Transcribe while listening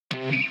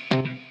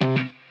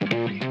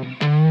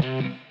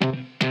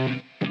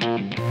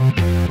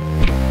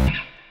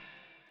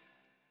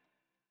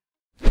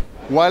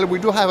While we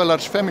do have a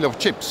large family of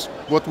chips,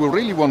 what we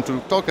really want to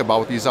talk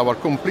about is our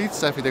complete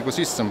safety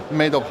ecosystem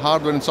made of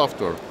hardware and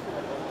software.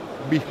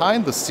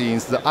 Behind the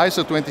scenes, the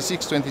ISO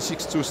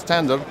 26262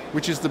 standard,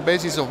 which is the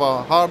basis of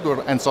our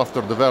hardware and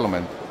software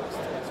development.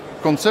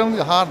 Concerning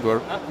the hardware,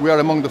 we are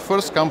among the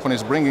first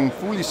companies bringing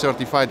fully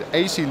certified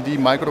ASIL-D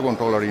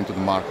microcontroller into the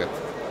market.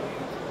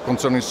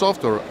 Concerning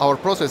software, our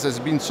process has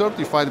been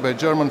certified by a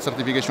German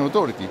certification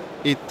authority.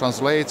 It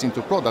translates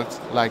into products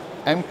like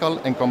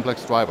MCAL and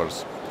complex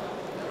drivers.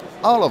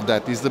 All of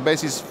that is the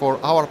basis for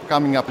our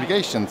upcoming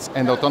applications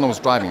and autonomous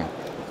driving.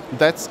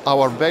 That's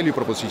our value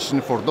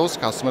proposition for those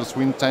customers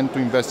who intend to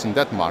invest in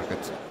that market.